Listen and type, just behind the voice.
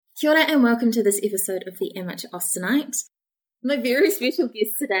Kia ora and welcome to this episode of the Amateur Austenite. My very special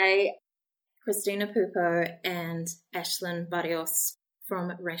guests today, Christina Pupo and Ashlyn Barrios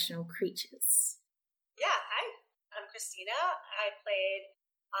from Rational Creatures. Yeah, hi. I'm Christina. I played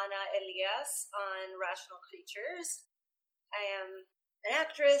Ana Elias on Rational Creatures. I am an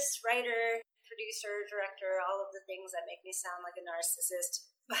actress, writer, producer, director, all of the things that make me sound like a narcissist,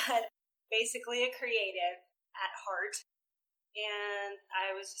 but basically a creative at heart. And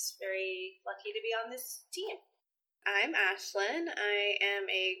I was just very lucky to be on this team. I'm Ashlyn. I am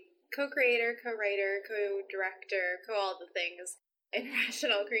a co-creator, co-writer, co-director, all the things in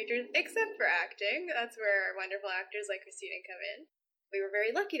Rational Creatures, except for acting. That's where wonderful actors like Christina come in. We were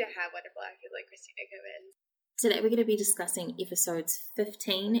very lucky to have wonderful actors like Christina come in. Today we're going to be discussing episodes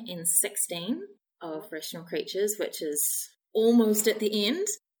 15 and 16 of Rational Creatures, which is almost at the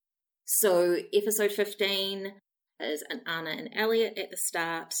end. So episode 15 is an Ana and Elliot at the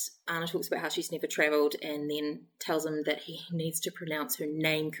start. Ana talks about how she's never travelled and then tells him that he needs to pronounce her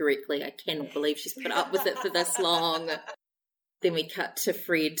name correctly. I cannot believe she's put up with it for this long. Then we cut to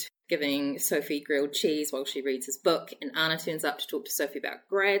Fred giving Sophie grilled cheese while she reads his book, and Ana turns up to talk to Sophie about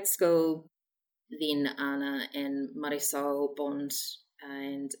grad school. Then Ana and Marisol bond,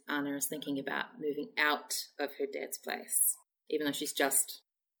 and Ana is thinking about moving out of her dad's place, even though she's just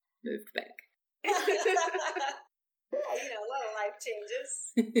moved back. A lot of life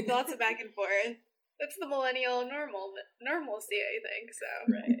changes. Lots of back and forth. That's the millennial normalcy, I think. So,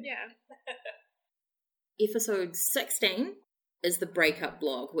 right. Yeah. Episode 16 is the breakup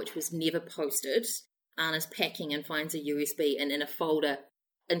blog, which was never posted. Ana's packing and finds a USB and in a folder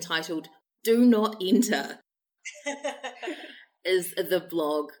entitled "Do Not Enter" is the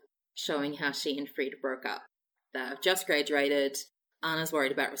blog showing how she and Fred broke up. They've just graduated. Ana's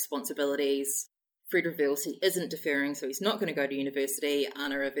worried about responsibilities. Fred reveals he isn't deferring, so he's not going to go to university.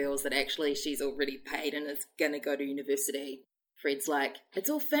 Ana reveals that actually she's already paid and is going to go to university. Fred's like, it's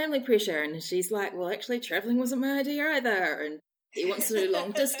all family pressure. And she's like, well, actually, travelling wasn't my idea either. And he wants to do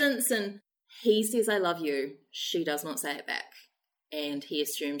long distance. And he says, I love you. She does not say it back. And he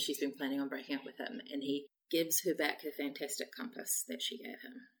assumes she's been planning on breaking up with him. And he gives her back her fantastic compass that she gave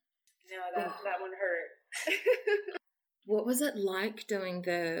him. No, that one hurt. What was it like doing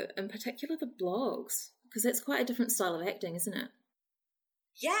in particular the blogs? Because that's quite a different style of acting, isn't it?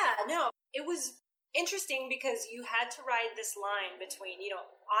 Yeah, no, it was interesting because you had to ride this line between,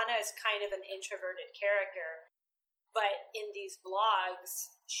 Ana is kind of an introverted character, but in these blogs,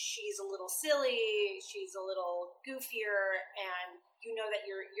 she's a little silly, she's a little goofier, and you know that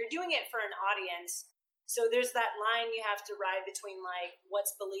you're doing it for an audience. So there's that line you have to ride between, like,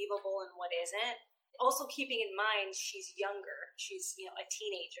 what's believable and what isn't. Also keeping in mind she's younger. She's, a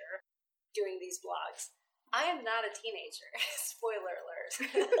teenager doing these blogs. I am not a teenager. Spoiler alert.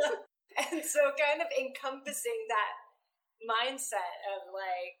 And so kind of encompassing that mindset of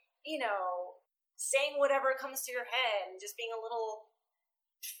saying whatever comes to your head and just being a little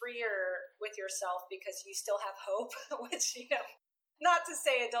freer with yourself because you still have hope, which, not to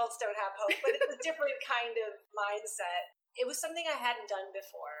say adults don't have hope, but it's a different kind of mindset. It was something I hadn't done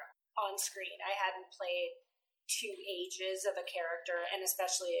before. On screen. I hadn't played two ages of a character, and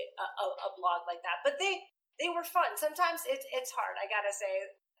especially a blog like that. But they were fun. Sometimes it's hard, I gotta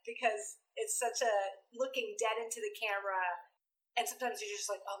say, because it's such a looking dead into the camera, and sometimes you're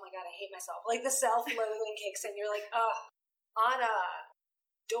just like, oh my god, I hate myself. Like the self-loathing kicks in. You're like, oh, Ana,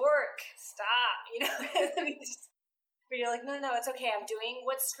 dork, stop. But you're like, no, it's okay. I'm doing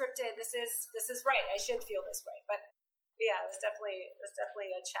what's scripted. This is right. I should feel this way, but. Yeah, it was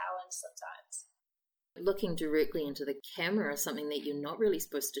definitely a challenge sometimes. Looking directly into the camera is something that you're not really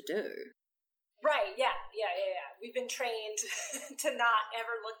supposed to do. Right, yeah. We've been trained to not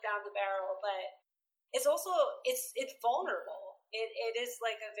ever look down the barrel, but it's also, it's vulnerable. It is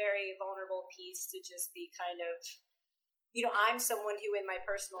like a very vulnerable piece to just be kind of, I'm someone who in my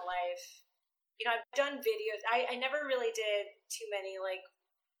personal life, I've done videos. I never really did too many like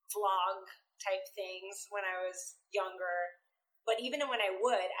vlog type things when I was younger, but even when I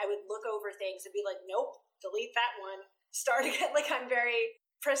would look over things and be like, nope, delete that one, start again. Like I'm very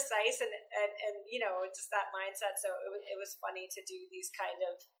precise and just that mindset. So it was funny to do these kind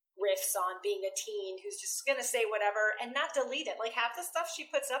of riffs on being a teen who's just gonna say whatever and not delete it. Like half the stuff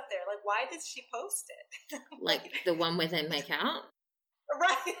she puts up there, like why did she post it? Like the one where they make out?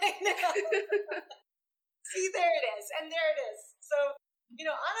 Right, I know. See, there it is, and there it is. So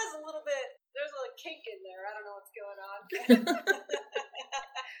Ana's a little bit, there's a kink in there. I don't know what's going on.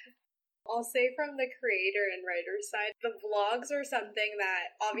 I'll say from the creator and writer side, the vlogs are something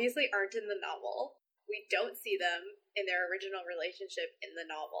that obviously aren't in the novel. We don't see them. in their original relationship in the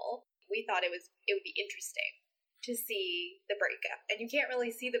novel, we thought it would be interesting to see the breakup. And you can't really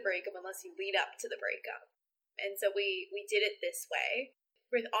see the breakup unless you lead up to the breakup. And so we did it this way.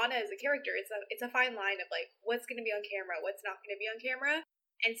 With Anna as a character, it's a fine line of like what's going to be on camera, what's not going to be on camera.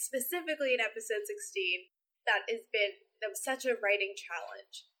 And specifically in episode 16, that was such a writing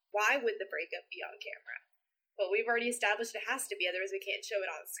challenge. Why would the breakup be on camera? Well, we've already established it has to be, otherwise we can't show it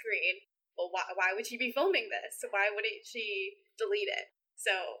on screen. Well, why would she be filming this? Why wouldn't she delete it?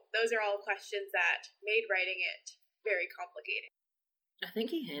 So those are all questions that made writing it very complicated. I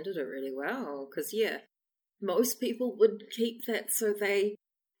think he handled it really well, because, yeah, most people would keep that so they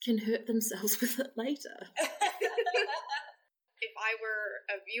can hurt themselves with it later. If I were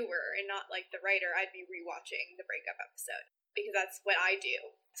a viewer and not, like, the writer, I'd be rewatching the breakup episode, because that's what I do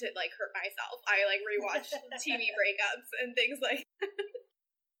to, like, hurt myself. I, like, rewatch TV breakups and things like that.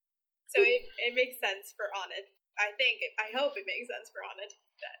 So it makes sense for Anna. I hope it makes sense for Anna to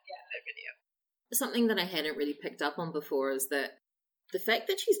do that video. Something that I hadn't really picked up on before is that the fact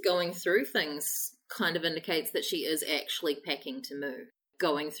that she's going through things kind of indicates that she is actually packing to move,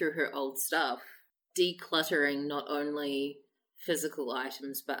 going through her old stuff, decluttering not only physical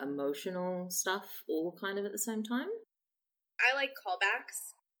items but emotional stuff all kind of at the same time. I like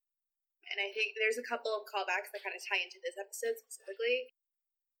callbacks, and I think there's a couple of callbacks that kind of tie into this episode specifically.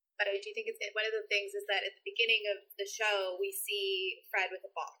 But I do think one of the things is that at the beginning of the show, we see Fred with a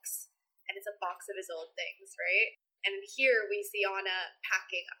box, and it's a box of his old things, right? And here we see Anna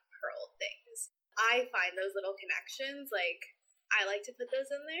packing up her old things. I find those little connections, like, I like to put those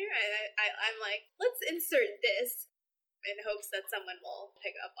in there. I'm like, let's insert this in hopes that someone will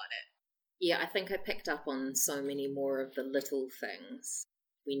pick up on it. Yeah, I think I picked up on so many more of the little things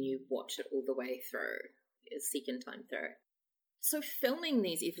when you watch it all the way through, a second time through. So filming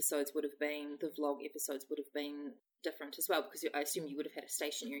these episodes the vlog episodes would have been different as well, because I assume you would have had a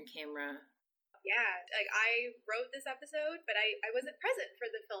stationary camera. Yeah, like I wrote this episode, but I wasn't present for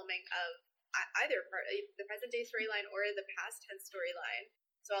the filming of either part, the present day storyline or the past tense storyline.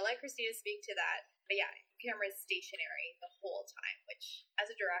 So I'll let Christina speak to that. But yeah, camera is stationary the whole time, which as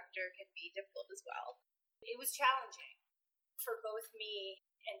a director can be difficult as well. It was challenging for both me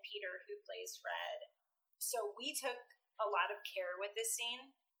and Peter, who plays Fred. So we took a lot of care with this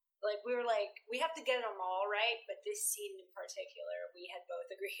scene. Like, we were like, we have to get them all right, but this scene in particular, we had both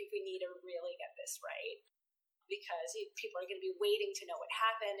agreed we need to really get this right, because people are going to be waiting to know what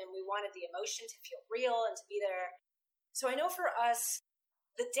happened, and we wanted the emotion to feel real and to be there. So I know for us,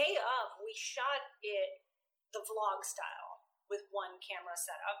 the day of, we shot it the vlog style with one camera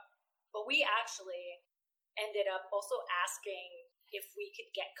setup, but we actually ended up also asking if we could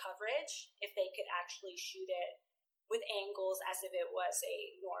get coverage, if they could actually shoot it with angles as if it was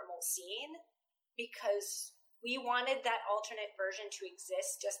a normal scene, because we wanted that alternate version to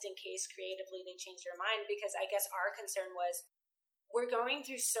exist just in case creatively they changed their mind, because I guess our concern was we're going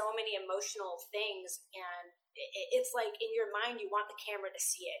through so many emotional things, and it's like in your mind you want the camera to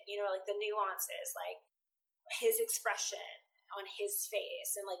see it, you know, like the nuances, like his expression on his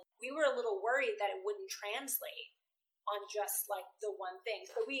face, and like we were a little worried that it wouldn't translate on just like the one thing.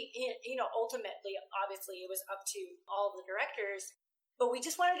 So we, you know, ultimately, obviously it was up to all the directors, but we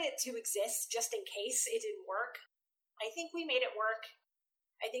just wanted it to exist just in case it didn't work. I think we made it work.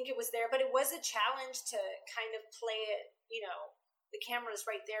 I think it was there, but it was a challenge to kind of play it, you know, the camera's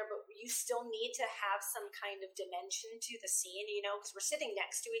right there, but you still need to have some kind of dimension to the scene, you know, because we're sitting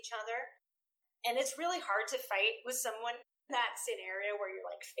next to each other. And it's really hard to fight with someone in that scenario where you're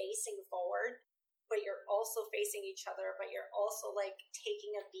like facing forward, but you're also facing each other, but you're also like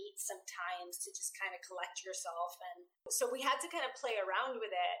taking a beat sometimes to just kind of collect yourself. And so we had to kind of play around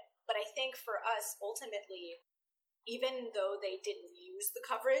with it. But I think for us, ultimately, even though they didn't use the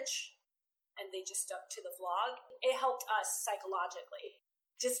coverage and they just stuck to the vlog, it helped us psychologically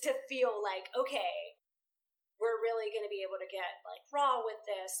just to feel like, okay, we're really going to be able to get like raw with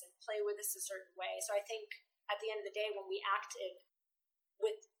this and play with this a certain way. So I think at the end of the day, when we acted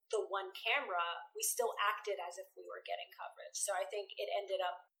with the one camera, we still acted as if we were getting coverage. So I think it ended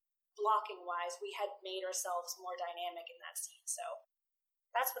up, blocking wise, we had made ourselves more dynamic in that scene. So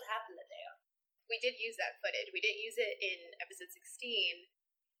that's what happened the day of. We did use that footage. We didn't use it in episode 16,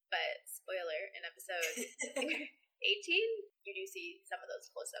 but spoiler, in episode 18, you do see some of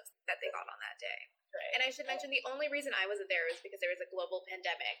those close-ups that they got on that day. Right. And I should mention, the only reason I wasn't there was because there was a global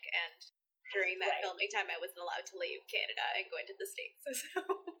pandemic, and during that filming time, I wasn't allowed to leave Canada and go into the States. So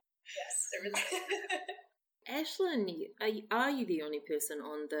Yes. there was Ashlyn, are you the only person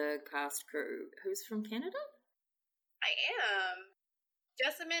on the cast crew who's from Canada? I am.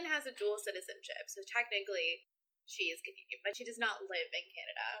 Jessamine has a dual citizenship, so technically she is Canadian, but she does not live in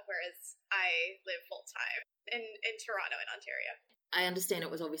Canada, whereas I live full-time in Toronto, in Ontario. I understand it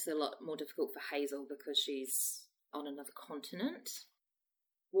was obviously a lot more difficult for Hazel because she's on another continent.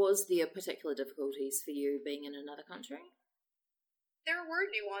 Was there particular difficulties for you being in another country? There were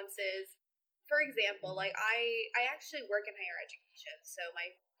nuances. For example, like I actually work in higher education, so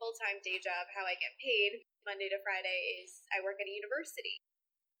my full-time day job, how I get paid Monday to Friday, is I work at a university.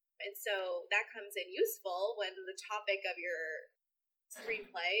 And so that comes in useful when the topic of your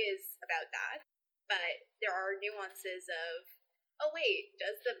screenplay is about that. But there are nuances of, oh wait,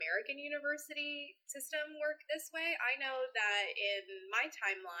 does the American university system work this way? I know that in my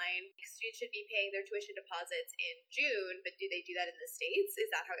timeline, students should be paying their tuition deposits in June, but do they do that in the States?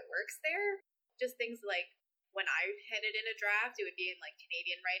 Is that how it works there? Just things like when I handed in a draft, it would be in like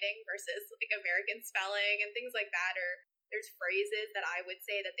Canadian writing versus like American spelling and things like that, or there's phrases that I would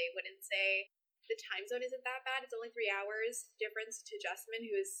say that they wouldn't say. The time zone isn't that bad. It's only 3 hours difference to Justman,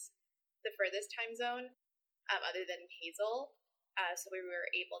 who is the furthest time zone, other than Hazel. So we were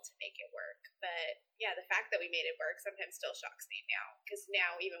able to make it work. But yeah, the fact that we made it work sometimes still shocks me now. Because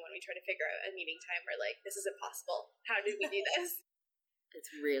now, even when we try to figure out a meeting time, we're like, this isn't possible. How did we do this? It's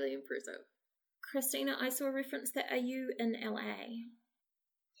really impressive. Christina, I saw a reference that, are you in LA?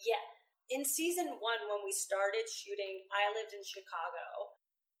 Yeah. In season 1, when we started shooting, I lived in Chicago,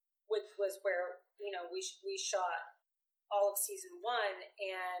 which was where, we shot all of season 1.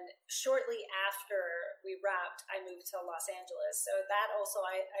 And shortly after we wrapped, I moved to Los Angeles. So that also,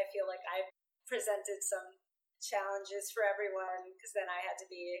 I feel like I presented some challenges for everyone, because then I had to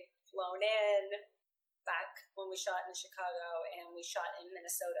be flown in back when we shot in Chicago, and we shot in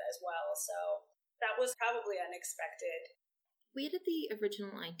Minnesota as well. So that was probably unexpected. Where did the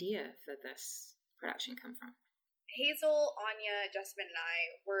original idea for this production come from? Hazel, Anya, Justman, and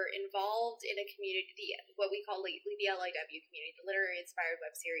I were involved in a community, what we call the LIW community, the Literary Inspired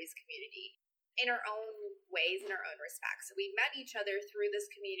Web Series community, in our own ways, in our own respects. So we met each other through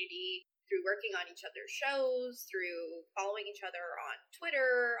this community, through working on each other's shows, through following each other on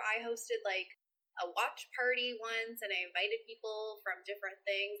Twitter. I hosted like a watch party once, and I invited people from different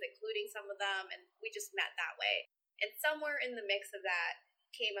things, including some of them, and we just met that way. And somewhere in the mix of that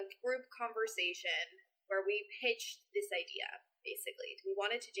came a group conversation where we pitched this idea, basically. We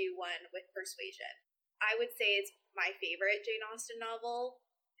wanted to do one with Persuasion. I would say it's my favorite Jane Austen novel.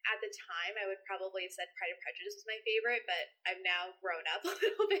 At the time, I would probably have said Pride and Prejudice was my favorite, but I've now grown up a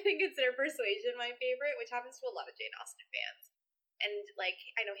little bit and consider Persuasion my favorite, which happens to a lot of Jane Austen fans. And,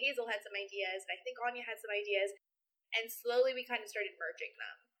 I know Hazel had some ideas, and I think Anya had some ideas, and slowly we kind of started merging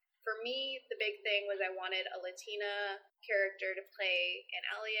them. For me, the big thing was I wanted a Latina character to play Anne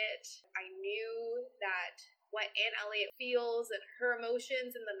Elliot. I knew that what Anne Elliot feels and her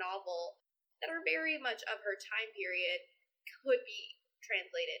emotions in the novel that are very much of her time period could be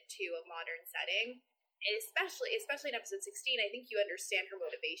translated to a modern setting. And especially in episode 16, I think you understand her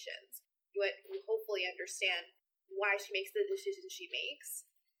motivations. You hopefully understand why she makes the decisions she makes.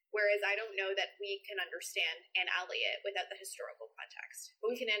 Whereas I don't know that we can understand Anne Elliot without the historical context.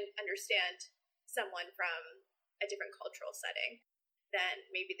 But we can understand someone from a different cultural setting than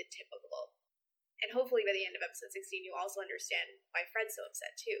maybe the typical. And hopefully by the end of episode 16, you also understand why Fred's so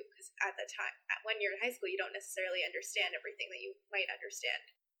upset too. Because at the time, when you're in high school, you don't necessarily understand everything that you might understand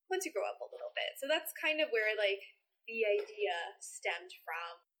once you grow up a little bit. So that's kind of where the idea stemmed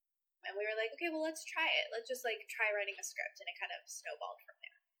from. And we were like, okay, well, let's try it. Let's just try writing a script. And it kind of snowballed from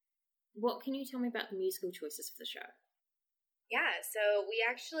there. What can you tell me about the musical choices for the show? Yeah, so we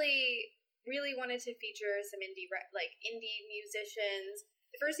actually really wanted to feature some indie musicians.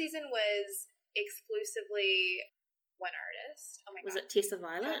 The first season was exclusively one artist. Oh my god. Was it Tessa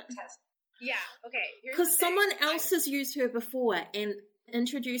Violet? Yeah, okay. Because someone else has used her before and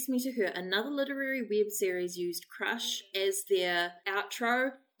introduced me to her. Another literary web series used Crush as their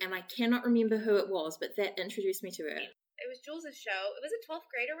outro, and I cannot remember who it was, but that introduced me to her. It was Jules' show. Was it 12th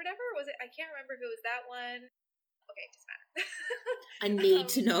grade or whatever? Was it? I can't remember who was that one. Okay, it doesn't matter. I need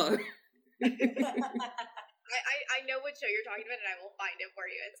to know. I know what show you're talking about, and I will find it for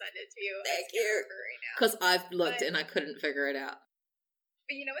you and send it to you. Thank you. Right now. Because I've looked and I couldn't figure it out.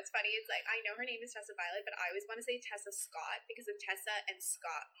 But you know what's funny? It's I know her name is Tessa Violet, but I always want to say Tessa Scott because of Tessa and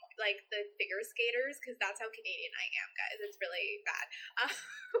Scott, the figure skaters, because that's how Canadian I am, guys. It's really bad.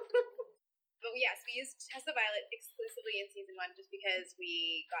 But yes, we used Tessa Violet exclusively in season 1 just because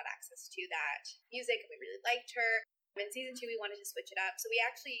we got access to that music and we really liked her. In season 2, we wanted to switch it up. So we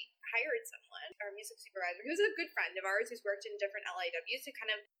actually hired someone, our music supervisor, who's a good friend of ours who's worked in different LIWs to kind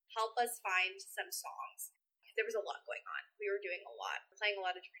of help us find some songs. There was a lot going on. We were doing a lot, playing a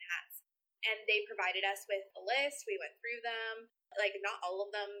lot of different hats. And they provided us with a list. We went through them. Like, not all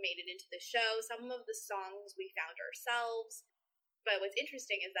of them made it into the show. Some of the songs we found ourselves. But what's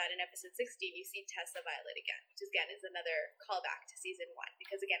interesting is that in episode 16, you see Tessa Violet again, which again is another callback to season 1.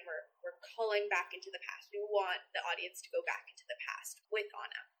 Because again, we're calling back into the past. We want the audience to go back into the past with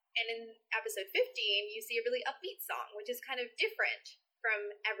Anna. And in episode 15, you see a really upbeat song, which is kind of different from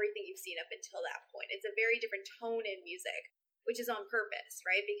everything you've seen up until that point. It's a very different tone in music, which is on purpose,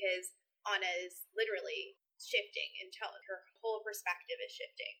 right? Because Anna is literally shifting in tone. Her whole perspective is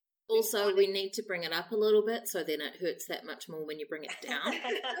shifting. Also, we need to bring it up a little bit so then it hurts that much more when you bring it down.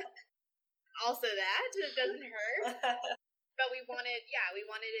 Also that, it doesn't hurt. But we wanted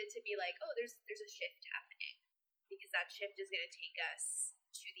it to be like, oh, there's a shift happening. Because that shift is going to take us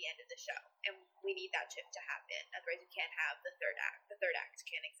to the end of the show. And we need that shift to happen. Otherwise, we can't have the third act. The third act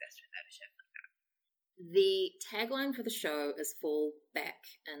can't exist without a shift like that. The tagline for the show is Fall Back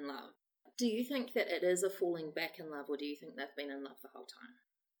in Love. Do you think that it is a falling back in love, or do you think they've been in love the whole time?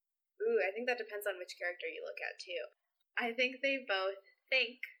 Ooh, I think that depends on which character you look at, too. I think they both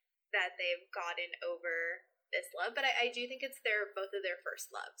think that they've gotten over this love, but I do think it's both of their first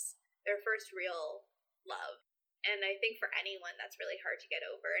loves. Their first real love. And I think for anyone, that's really hard to get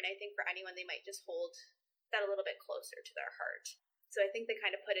over. And I think for anyone, they might just hold that a little bit closer to their heart. So I think they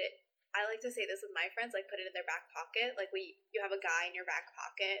kind of put it, I like to say this with my friends, like put it in their back pocket. Like you have a guy in your back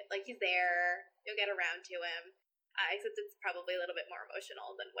pocket, like he's there, you'll get around to him. Except it's probably a little bit more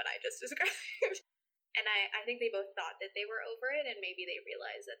emotional than what I just described. And I think they both thought that they were over it, and maybe they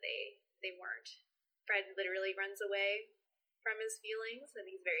realized that they weren't. Fred literally runs away from his feelings, and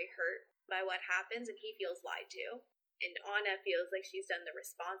he's very hurt by what happens, and he feels lied to. And Anna feels like she's done the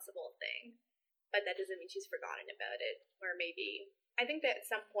responsible thing, but that doesn't mean she's forgotten about it. Or maybe, I think that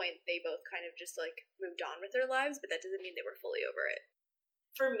at some point they both kind of just like moved on with their lives, but that doesn't mean they were fully over it.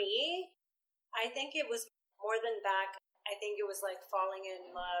 For me, I think it was more than back. I think it was like falling in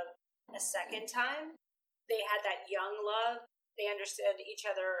love a second time. They had that young love. They understood each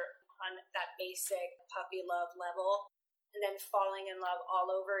other on that basic puppy love level, and then falling in love all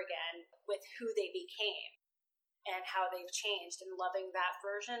over again with who they became and how they've changed, and loving that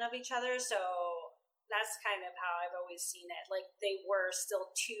version of each other. So that's kind of how I've always seen it. Like, they were still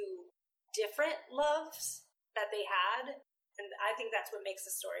two different loves that they had, and I think that's what makes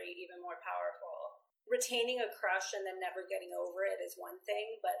the story even more powerful. Retaining a crush and then never getting over it is one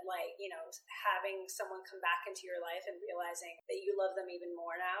thing, but like, you know, having someone come back into your life and realizing that you love them even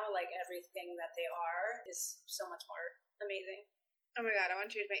more now, like everything that they are, is so much more amazing. Oh my god, I want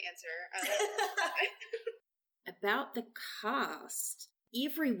to change my answer. About the cast,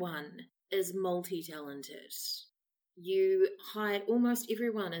 everyone is multi-talented. You hide almost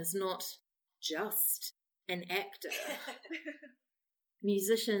everyone is not just an actor.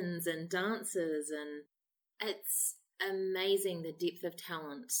 Musicians and dancers, and it's amazing the depth of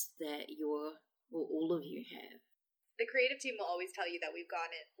talent that all of you have. The creative team will always tell you that we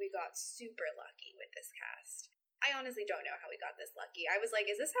got super lucky with this cast. I honestly don't know how we got this lucky. I was like,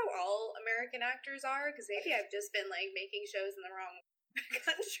 is this how all American actors are? Because maybe I've just been like making shows in the wrong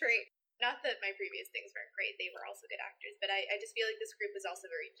country. Not that my previous things weren't great. They were also good actors. But I just feel like this group was also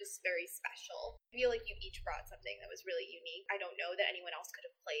very special. I feel like you each brought something that was really unique. I don't know that anyone else could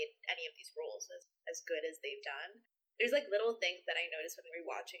have played any of these roles as good as they've done. There's like little things that I noticed when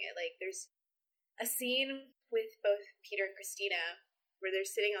rewatching it. Like there's a scene with both Peter and Christina where they're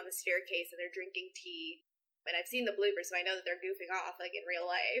sitting on the staircase and they're drinking tea. And I've seen the bloopers, so I know that they're goofing off like in real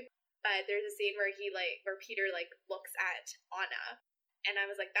life. But there's a scene where Peter looks at Anna. And I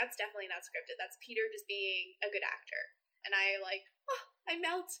was like, that's definitely not scripted. That's Peter just being a good actor. And I I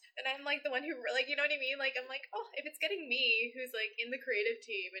melt. And I'm like the one who, like, you know what I mean? Like, I'm like, oh, if it's getting me, who's like in the creative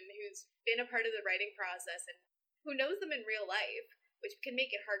team and who's been a part of the writing process and who knows them in real life, which can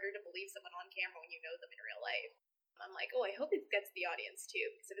make it harder to believe someone on camera when you know them in real life. I'm like, oh, I hope it gets the audience too.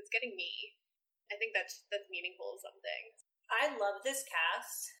 Because if it's getting me, I think that's meaningful something. I love this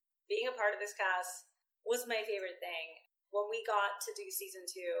cast. Being a part of this cast was my favorite thing. When we got to do season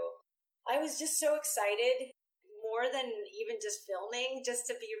 2, I was just so excited, more than even just filming, just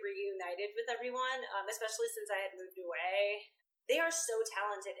to be reunited with everyone, especially since I had moved away. They are so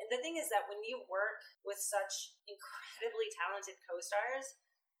talented. And the thing is that when you work with such incredibly talented co-stars,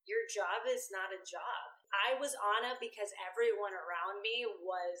 your job is not a job. I was Anna because everyone around me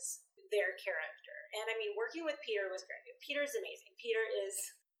was their character. And I mean, working with Peter was great. Peter's amazing.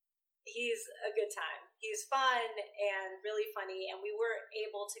 He's a good time. He's fun and really funny, and we were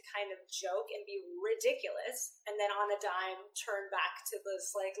able to kind of joke and be ridiculous, and then on a dime turn back to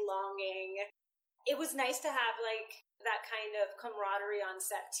this like longing it was nice to have like that kind of camaraderie on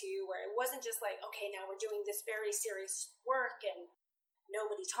set too, where it wasn't just like, okay, now we're doing this very serious work and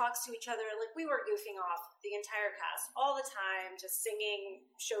nobody talks to each other. Like, we were goofing off, the entire cast, all the time, just singing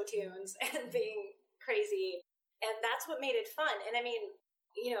show tunes and being crazy. And that's what made it fun. And I mean,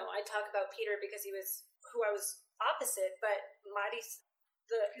 you know, I talk about Peter because he was who I was opposite, but Maddie,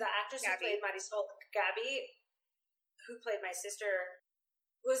 the actress who played Maddie Stoll, Gabby, who played my sister,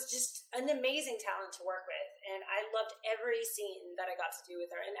 was just an amazing talent to work with. And I loved every scene that I got to do with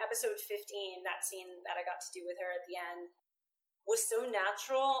her. In episode 15, that scene that I got to do with her at the end was so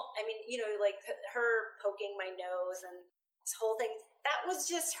natural. I mean, you know, like her poking my nose and this whole thing, that was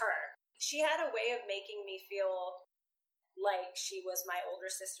just her. She had a way of making me feel like she was my older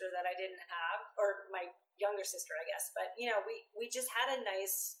sister that I didn't have, or my younger sister, I guess. But, you know, we just had a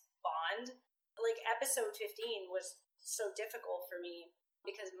nice bond. Like, episode 15 was so difficult for me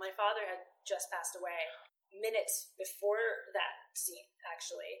because my father had just passed away minutes before that scene,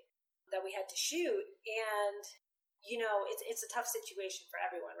 actually, that we had to shoot. And, you know, it's a tough situation for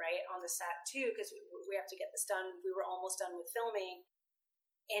everyone, right, on the set, too, because we have to get this done. We were almost done with filming.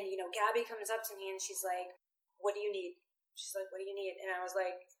 And, you know, Gabby comes up to me and she's like, what do you need? She's like, what do you need? And I was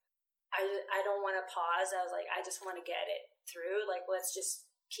like, I don't want to pause. I was like, I just want to get it through. Like, let's just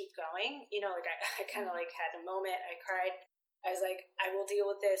keep going. You know, like, I kind of, like, had a moment. I cried. I was like, I will deal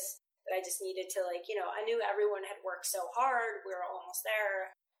with this, but I just needed to, like, you know, I knew everyone had worked so hard. We were almost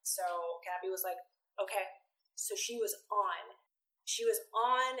there. So Gabby was like, okay. So she was on. She was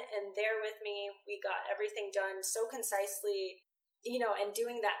on and there with me. We got everything done so concisely, you know, and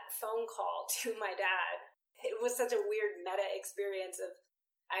doing that phone call to my dad. It was such a weird meta experience of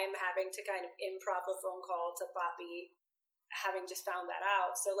I am having to kind of improv a phone call to Papi, having just found that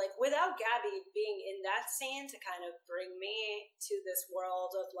out. So, like, without Gabby being in that scene to kind of bring me to this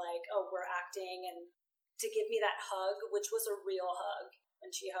world of, like, oh, we're acting, and to give me that hug, which was a real hug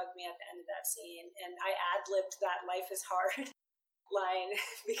when she hugged me at the end of that scene. And I ad-libbed that life is hard line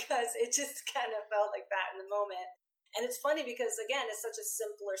because it just kind of felt like that in the moment. And it's funny because, again, it's such a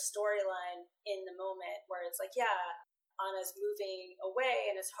simpler storyline in the moment where it's like, yeah, Anna's moving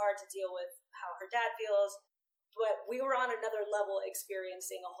away and it's hard to deal with how her dad feels. But we were on another level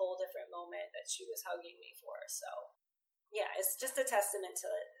experiencing a whole different moment that she was hugging me for. So, yeah, it's just a testament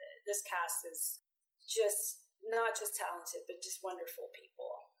to it. This cast is just not just talented, but just wonderful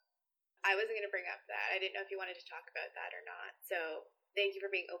people. I wasn't going to bring up that. I didn't know if you wanted to talk about that or not. So thank you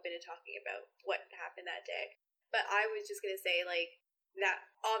for being open to talking about what happened that day. But I was just going to say, like, that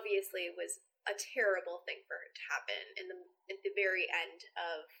obviously was a terrible thing for it to happen at the very end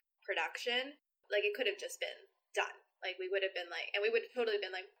of production. Like, it could have just been done. Like, we would have been like, and we would have totally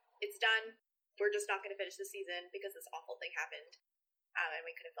been like, it's done. We're just not going to finish the season because this awful thing happened. And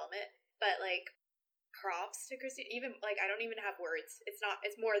we couldn't film it. But, like, props to Christina. Even, like, I don't even have words. It's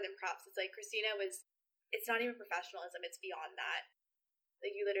more than props. It's like, Christina it's not even professionalism. It's beyond that.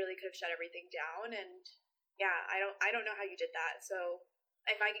 Like, you literally could have shut everything down. And yeah, I don't know how you did that. So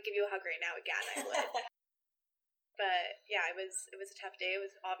if I could give you a hug right now again, I would. But yeah, it was a tough day. It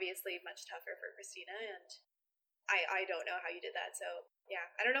was obviously much tougher for Christina, and I don't know how you did that. So yeah,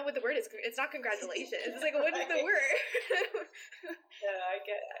 I don't know what the word is. It's not congratulations. It's like, what is the word? Yeah, I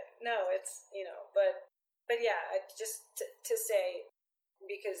get it. No, it's, you know, but yeah, just to say,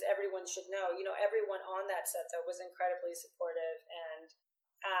 because everyone should know, you know, everyone on that set though was incredibly supportive, and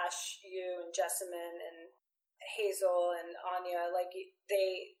Ash, you, and Jessamine, and Hazel, and Anya, like,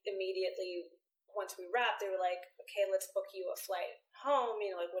 they immediately, once we wrapped, they were like, okay, let's book you a flight home, you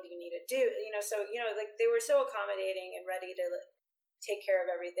know, like, what do you need to do? You know, so, you know, like, they were so accommodating and ready to take care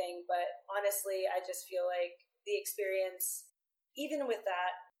of everything. But honestly, I just feel like the experience, even with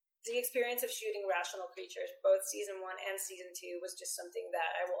that, the experience of shooting Rational Creatures, both season 1 and season 2, was just something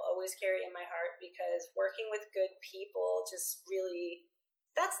that I will always carry in my heart, because working with good people just really,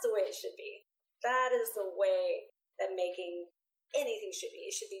 that's the way it should be. That is the way that making anything should be.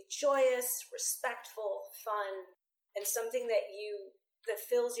 It should be joyous, respectful, fun, and something that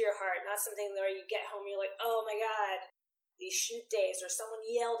fills your heart, not something where you get home, you're like, oh my God, these shoot days, or someone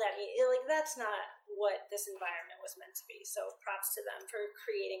yelled at me. Like, that's not what this environment was meant to be. So props to them for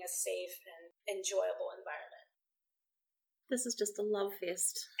creating a safe and enjoyable environment. This is just a love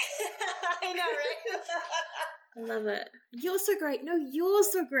fest. I know, right? I love it. You're so great. No, you're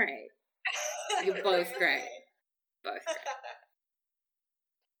so great. You're both great. Both great.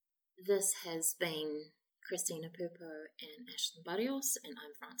 This has been Christina Pupo and Ashlyn Barrios, and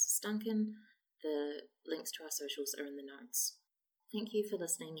I'm Frances Duncan. The links to our socials are in the notes. Thank you for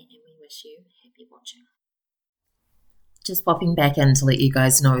listening, and we wish you happy watching. Just popping back in to let you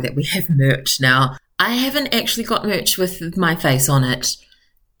guys know that we have merch now. I haven't actually got merch with my face on it.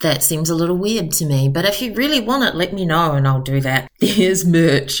 That seems a little weird to me, but if you really want it, let me know and I'll do that. There's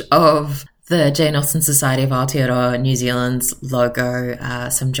merch of the Jane Austen Society of Aotearoa New Zealand's logo,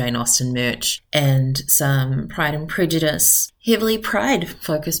 some Jane Austen merch, and some Pride and Prejudice, heavily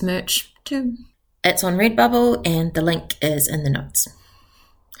Pride-focused merch too. It's on Redbubble and the link is in the notes.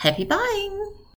 Happy buying!